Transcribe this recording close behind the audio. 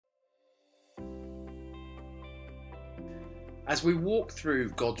As we walk through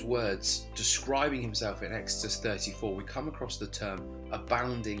God's words describing himself in Exodus 34, we come across the term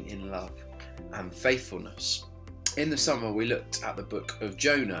abounding in love and faithfulness. In the summer, we looked at the book of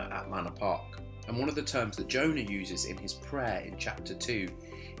Jonah at Manor Park, and one of the terms that Jonah uses in his prayer in chapter 2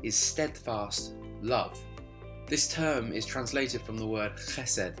 is steadfast love. This term is translated from the word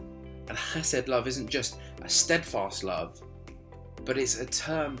chesed, and chesed love isn't just a steadfast love, but it's a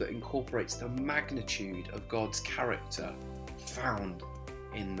term that incorporates the magnitude of God's character found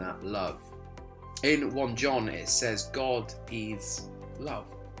in that love. In 1 John it says God is love.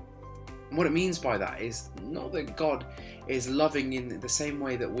 And what it means by that is not that God is loving in the same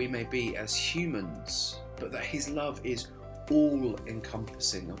way that we may be as humans, but that his love is all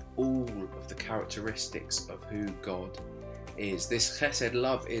encompassing of all of the characteristics of who God is. This chesed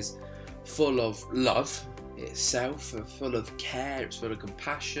love is full of love itself, full of care, it's full of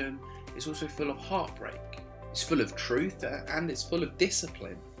compassion, it's also full of heartbreak, it's full of truth, and it's full of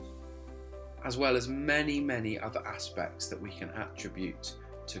discipline, as well as many other aspects that we can attribute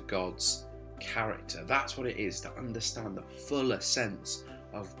to God's character. That's what it is to understand the fuller sense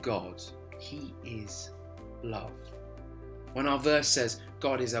of God. He is love. When our verse says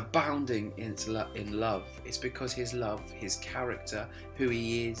God is abounding in love, it's because his love, his character, who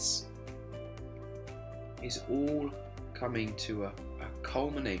he is all coming to a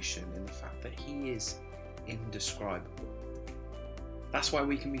culmination in the fact that he is indescribable. That's why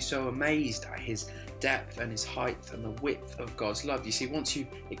we can be so amazed at his depth and his height and the width of God's love. You see, once you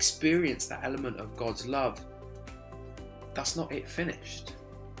experience that element of God's love, that's not it finished.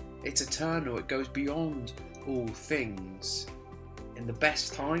 It's eternal, it goes beyond all things. In the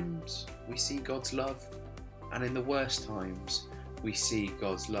best times, we see God's love, and in the worst times, we see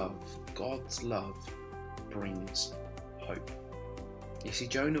God's love. God's love brings hope. You see,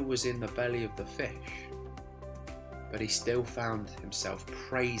 Jonah was in the belly of the fish, but he still found himself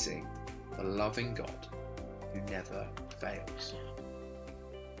praising the loving God who never fails.